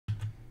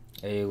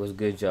Hey, what's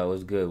good, y'all?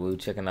 What's good? We were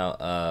checking out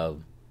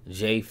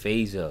Jay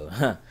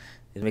Fazo.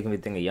 He's making me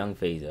think of young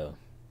Fazo.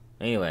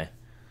 Anyway,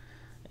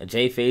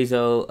 Jay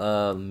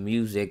Fazo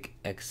music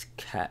ex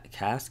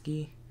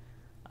Caskey.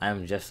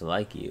 I'm just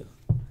like you.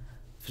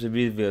 For the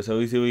music video, so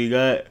we see what he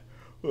got.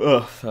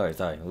 Oh,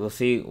 sorry. We'll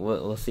see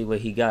what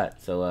he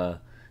got. So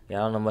yeah,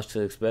 I don't know much to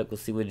expect. We'll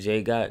see what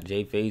Jay got.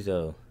 Jay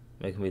Fazo,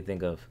 making me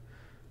think of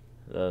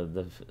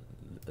the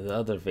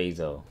other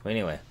Fazo. But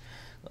anyway,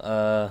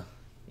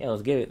 yeah,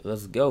 let's get it.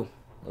 Let's go.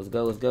 Let's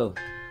go.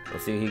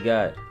 Let's see what he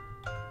got.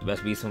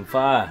 Best be some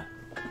fire.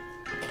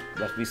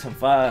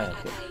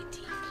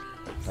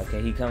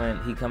 Okay, he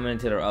coming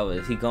into the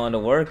office. Is he going to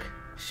work?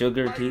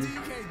 Sugar tea.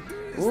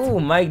 Ooh,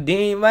 Mike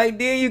Dean,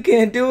 you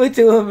can't do it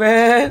to him,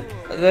 man.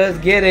 Let's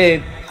get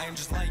it. I am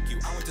just like you.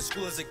 I went to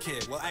school as a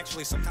kid. Well,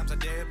 actually, sometimes I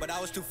did, but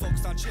I was too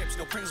focused on chips.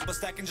 No prints, but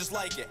stacking just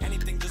like it.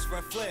 Anything just for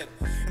a flip.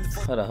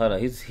 Hold on.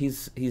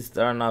 He's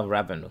starting off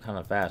rapping kind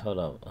of fast. Hold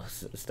up,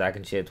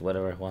 stacking chips,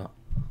 whatever. Well,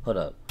 hold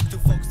up. Too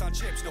focused on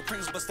chips, no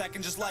prints, but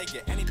stacking just like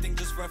it. Anything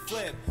just for a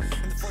flip.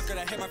 In the fourth grade,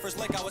 I hit my first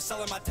lick. I was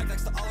selling my tech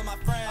next to all of my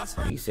friends.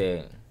 He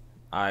said,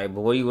 "Alright, but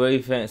were you really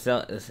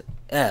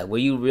were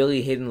you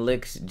really hitting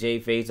licks, Jay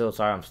Fazo?"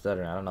 Sorry, I'm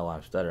stuttering. I don't know why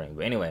I'm stuttering,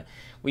 but anyway,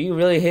 were you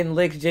really hitting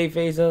licks, Jay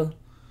Fazo?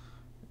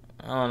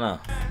 I don't know.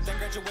 Then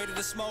graduated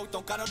to smoke.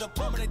 Don't got no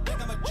diploma. They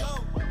think I'm a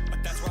joke.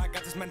 But that's where I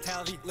got this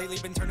mentality. Lately,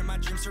 been turning my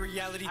dreams to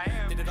reality.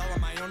 Did it all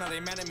on my own. Now they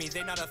mad at me.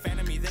 They not a fan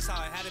of me. This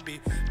how I had to be.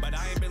 But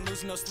I ain't been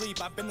losing no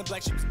sleep. I've been the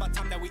black sheep. It's about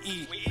time that we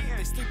eat.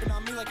 They sleeping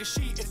on me like a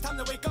sheet. It's time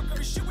to wake up.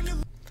 Every shit when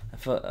you. I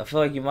feel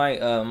like you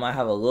might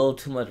have a little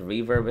too much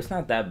reverb. It's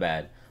not that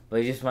bad, but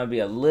it just might be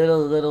a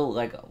little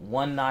like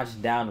one notch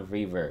down of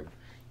reverb.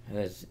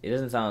 Because it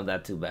doesn't sound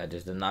that too bad,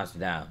 just a notch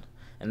down.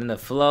 And then the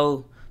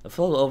flow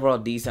overall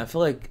decent. I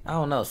feel like, I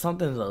don't know,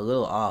 something's a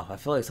little off. I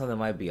feel like something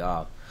might be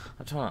off.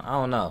 I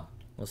don't know.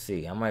 We'll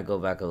see. I might go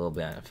back a little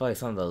bit. I feel like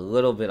something's a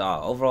little bit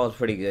off. Overall, it's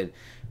pretty good.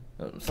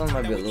 Something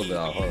might be a little bit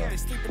off. Hold on.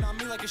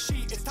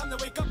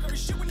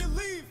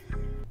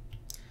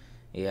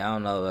 Yeah, I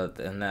don't know about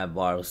in that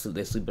bar.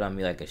 They sleeping on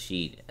me like a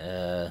sheet.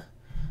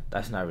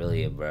 That's not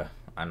really it, bro.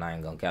 I'm not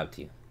even gonna cap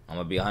to you. I'm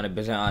gonna be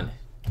 100% honest.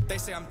 They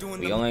say I'm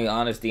doing the only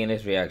honesty in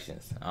his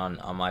reactions on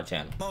my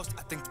channel. Most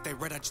I think that they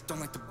read, I just don't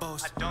like to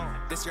boast. I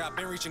don't. This year I've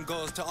been reaching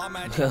goals to all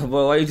my.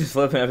 Boy, why you just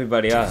flipping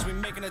everybody out? We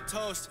making a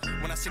toast.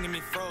 When I seen him,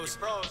 he froze.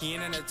 He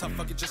ain't in a tough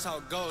fuck it, just how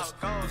it goes.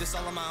 Do this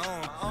all on my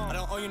own. I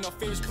don't owe you no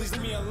favors, please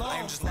leave me alone. I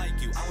am just like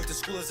you. I went to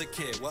school as a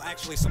kid. Well,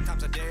 actually,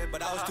 sometimes I did,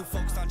 but I was too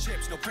focused on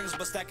chips. No prints,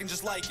 but stacking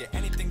just like it.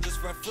 Anything just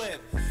for a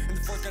flip. In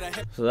the fourth grade, I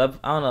hit. So that,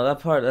 I don't know, that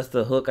part, that's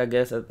the hook, I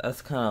guess.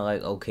 That's kind of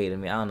like okay to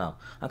me. I don't know.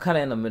 I'm kind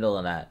of in the middle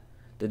of that.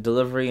 The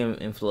delivery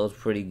and flow is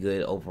pretty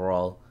good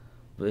overall,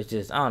 but it's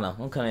just, I don't know,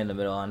 I'm kind of in the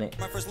middle on it.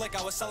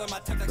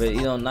 But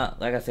you know,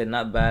 not like I said,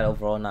 not bad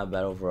overall.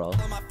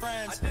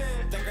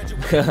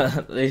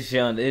 It's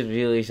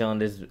really showing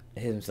this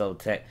himself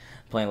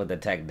playing with the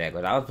tech deck.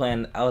 But I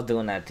was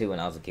doing that too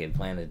when I was a kid,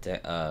 playing with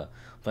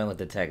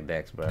the tech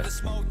decks, bro.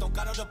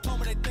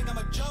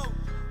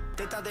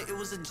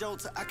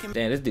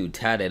 Damn, this dude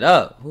tatted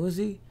up. Who is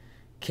he?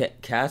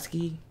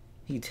 Caskey?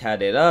 He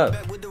tied it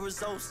up. With the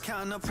results,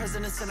 counting up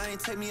presidents and I ain't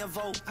take me a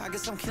vote. I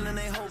guess I'm killing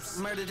their hopes.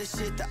 Murder the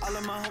shit that all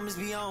of my homies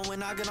be on.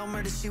 When I get on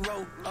murder, she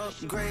wrote.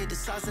 Upgrade the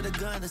size of the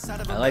gun, the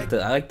side of a I like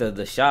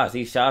the shots.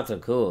 These shots are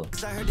cool.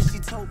 I heard that she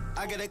told.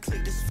 I gotta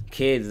click this.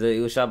 Kids, it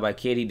was shot by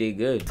Kid. He did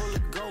good. Full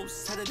of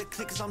ghosts. Headed to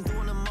click 'cause I'm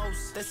doing the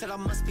most. They said I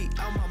must be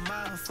out my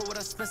mind for what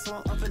I spent,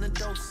 so I'm up in the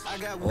dose. I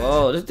got.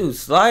 Whoa, this dude's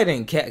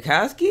sliding.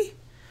 Caskey?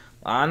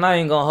 I'm not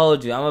even gonna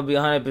hold you. I'm gonna be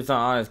 100%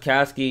 honest.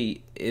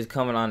 Caskey is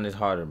coming on this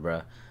harder,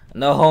 bro.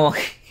 No homo.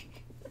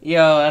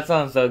 Yo, that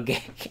sounds so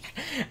gay.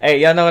 Hey,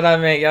 y'all know what I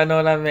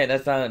meant.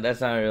 That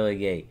sound really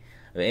gay.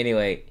 But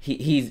anyway,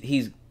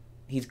 he's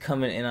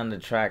coming in on the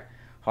track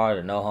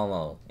harder. No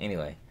homo.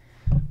 Anyway,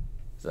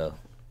 so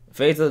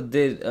Fazo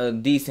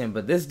did decent,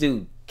 but this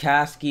dude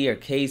Caskey or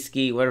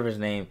Caskey, whatever his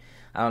name,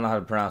 I don't know how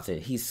to pronounce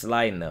it. He's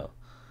sliding though.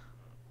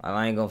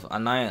 I ain't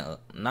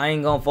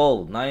gonna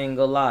fold. Not even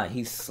gonna lie.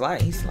 He's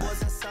sliding.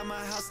 Outside my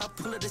house, I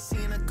pull up to see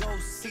a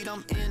ghost. See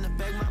them in the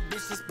bag, my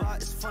bitch this spot.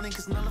 It's funny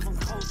cause none of them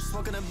coach.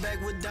 Smoking a bag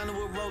with down to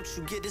a roach.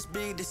 You get this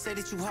big, they say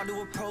that you hard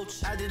to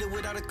approach. I did it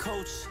without a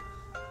coach.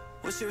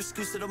 What's your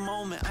excuse to the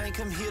moment? I ain't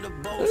come here to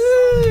boast.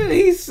 Ooh,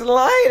 he's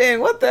sliding.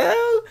 What the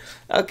hell?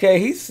 Okay,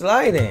 he's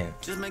sliding.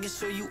 Just making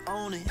sure you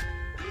own it.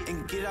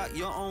 And get out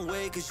your own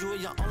way, cause you are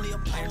your only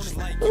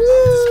opponent.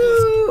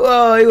 Ooh,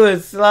 oh, he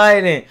was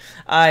sliding.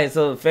 Alright,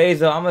 so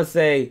Fazo, I'm gonna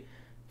say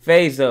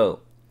Fazo.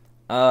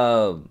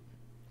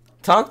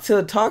 Talk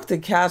to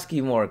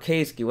Caskey more,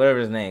 Caskey, whatever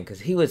his name, cause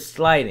he was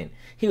sliding.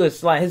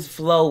 His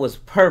flow was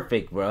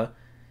perfect, bro.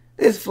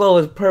 His flow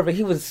was perfect.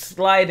 He was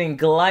sliding,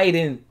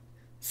 gliding,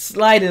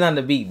 sliding on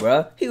the beat,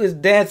 bro. He was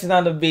dancing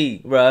on the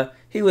beat, bro.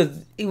 He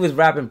was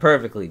rapping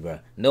perfectly, bro.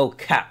 No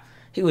cap.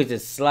 He was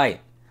just sliding.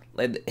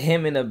 Like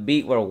him and the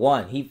beat were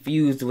one. He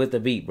fused with the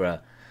beat, bro.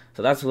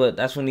 So that's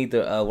what we need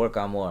to work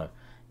on more.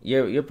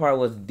 Your part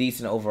was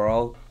decent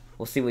overall.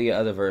 We'll see what your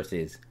other verse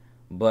is,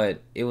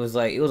 but it was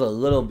a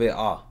little bit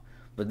off.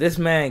 But this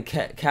man,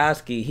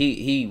 Caskey,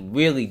 he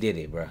really did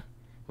it, bro.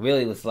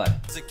 Really was like.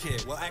 As a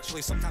kid, well,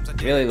 actually, sometimes I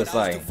did. Really But was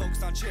I was like. too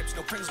focused on chips,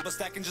 no principal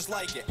stacking just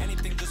like it.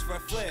 Anything just for a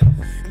flip.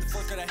 In the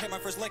fourth grade, I hit my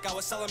first lick. I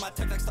was selling my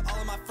tech decks to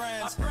all of my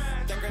friends.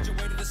 Then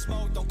graduated to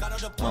smoke. Don't got no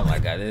diploma. Oh my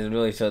god, this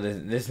really showed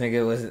this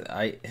nigga was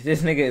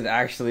this nigga is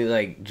actually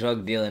like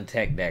drug dealing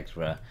tech decks,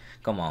 bro.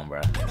 Come on, bro.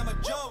 I'm a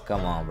joke.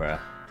 Come on, bro.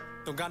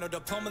 Don't got no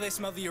diploma, they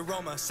smell the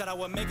aroma. Said I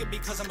would make it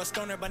because I'm a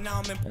stoner, but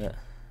now I'm in.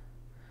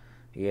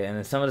 Yeah, and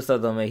then some of the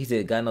stuff don't make. He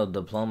said, "Got no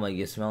diploma,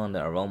 you're smelling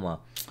the aroma,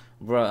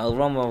 bro.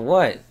 Aroma of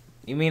what?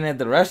 You mean at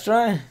the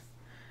restaurant?"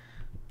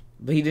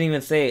 But he didn't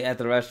even say it at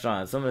the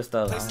restaurant. Some of the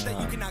stuff. Places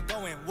that you cannot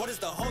go in. What is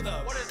the hold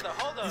up? What is the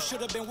hold up? You should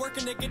have been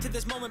working to get to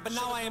this moment, but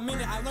now I am in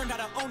it. I learned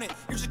how to own it.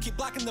 You just keep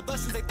blocking the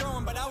blessings they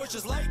throwing, but I was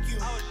just like you.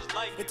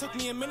 It took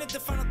me a minute to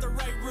find out the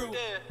right route.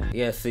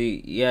 Yeah,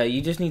 see, yeah,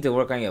 you just need to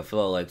work on your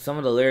flow. Like some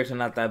of the lyrics are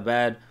not that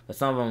bad, but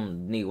some of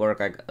them need work.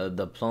 Like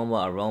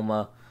diploma,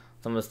 aroma.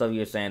 Some of the stuff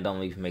you're saying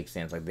don't even make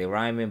sense. Like they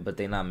rhyming, but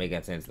they not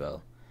making sense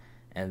though.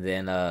 And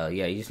then yeah,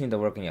 you just need to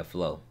work on your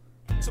flow.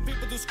 Some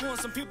people do school and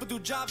some people do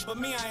jobs, but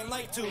me, I ain't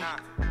like to.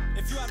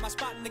 If you had my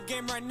spot in the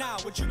game right now,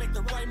 would you make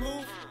the right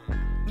move?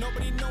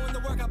 Nobody knowing the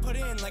work I put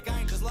in, like I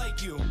ain't just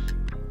like you.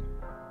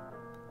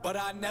 But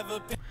I never.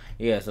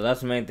 Yeah, so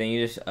that's the main thing.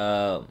 You just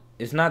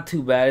it's not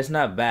too bad. It's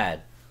not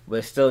bad,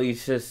 but still, you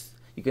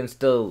can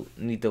still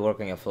need to work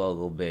on your flow a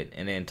little bit,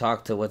 and then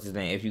talk to what's his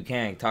name. If you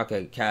can, talk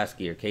to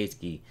Caskey or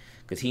Caskey,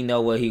 cause he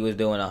know what he was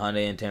doing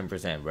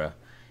 110%, bro.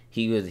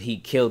 He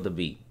killed the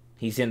beat.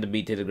 He sent the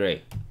beat to the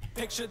grave.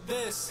 Picture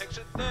this.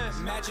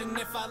 Imagine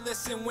if I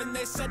listened when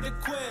they said to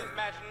quit.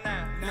 Imagine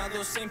that. Now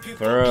those same people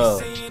For real,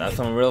 be saying that's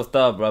some real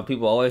stuff, bro.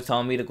 People always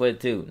telling me to quit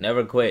too.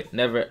 Never quit.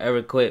 Never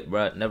ever quit,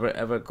 bro. Never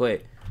ever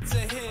quit. it's a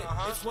hit.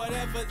 It's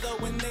whatever though.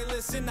 When they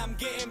listen, I'm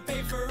getting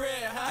paid for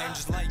it. I ain't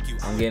just like you.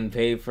 I'm getting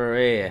paid for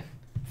it.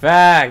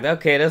 Fact.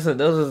 Okay, that's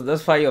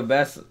probably your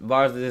best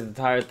bars of this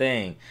entire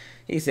thing.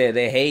 He said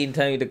they hate and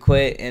tell you to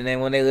quit, and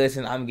then when they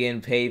listen, I'm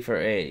getting paid for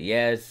it.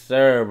 Yes,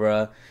 sir,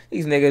 bro.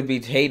 These niggas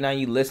be hating on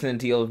you listening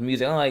to your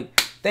music. I'm like,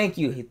 thank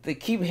you. They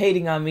keep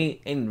hating on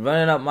me and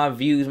running up my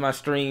views, my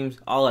streams,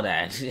 all of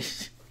that.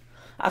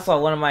 I saw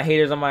one of my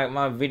haters on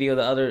my video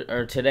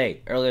earlier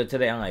today.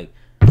 I'm like,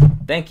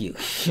 thank you,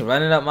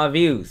 running up my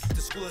views. To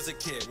school as a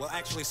kid. Well,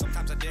 actually,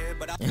 sometimes I did,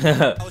 but I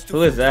was too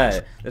Who is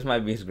that? This might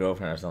be his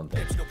girlfriend or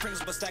something. No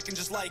principal stacking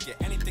just like it.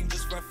 Anything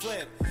just for a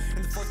flip.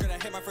 In the fourth grade,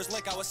 I hit my first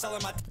lick. I was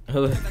selling my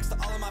Who? next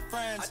to all of my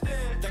friends.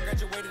 Then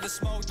graduated to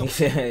smoke.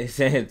 He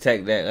said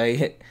tech deck.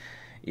 Like,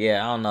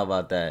 yeah, I don't know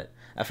about that.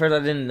 At first, I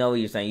didn't know what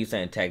you were saying. You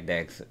saying tech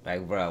decks,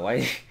 like, bro,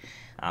 why?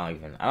 I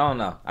don't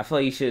know. I feel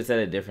like you should have said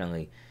it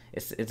differently.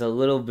 It's a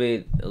little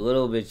bit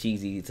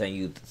cheesy saying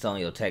you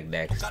selling your tech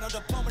decks. Got no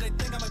diploma, they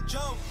think I'm a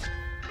joke.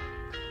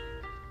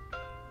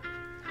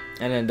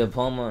 And then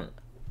diploma,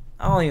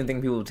 I don't even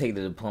think people take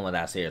the diploma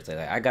that seriously.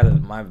 Like I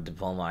got my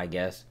diploma, I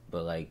guess,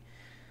 but like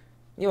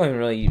you don't even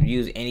really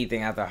use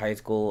anything after high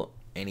school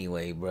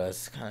anyway, bro.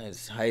 It's kind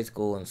of high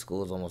school and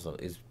school is almost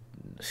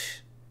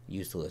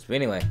useless. But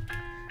anyway,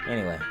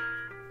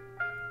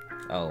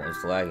 oh,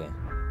 it's lagging,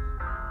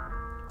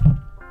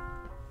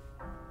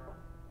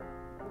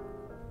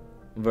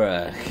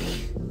 bruh.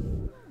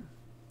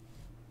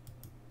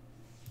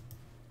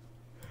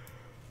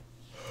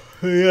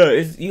 Yeah,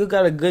 you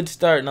got a good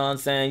start, know what I'm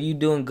saying? You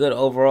doing good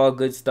overall,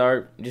 good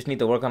start. You just need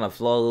to work on the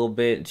flow a little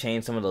bit,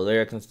 change some of the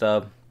lyrics and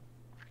stuff.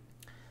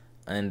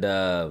 And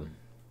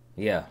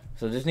yeah,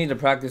 so just need to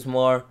practice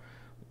more,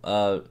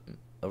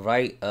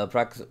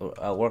 practice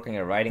working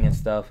at writing and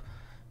stuff.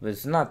 But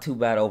it's not too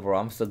bad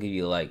overall. I'm still giving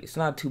you it's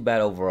not too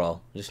bad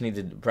overall. Just need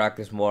to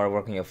practice more,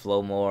 working your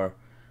flow more,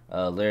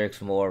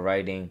 lyrics more,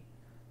 writing,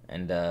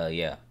 and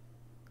yeah.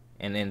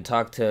 And then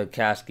talk to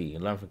Caskey,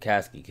 learn from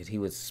Caskey, because he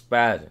was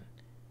spazzing.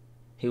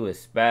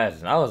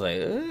 I was like,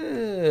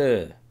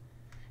 ugh.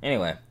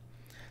 Anyway,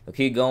 so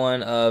keep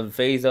going,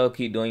 Fazo,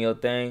 keep doing your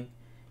thing.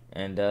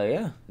 And,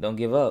 yeah, don't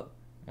give up.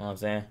 You know what I'm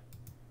saying?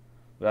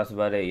 But that's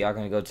about it. Y'all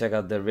can go check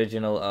out the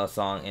original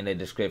song in the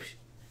description.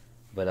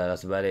 But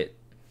that's about it.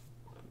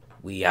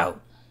 We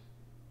out.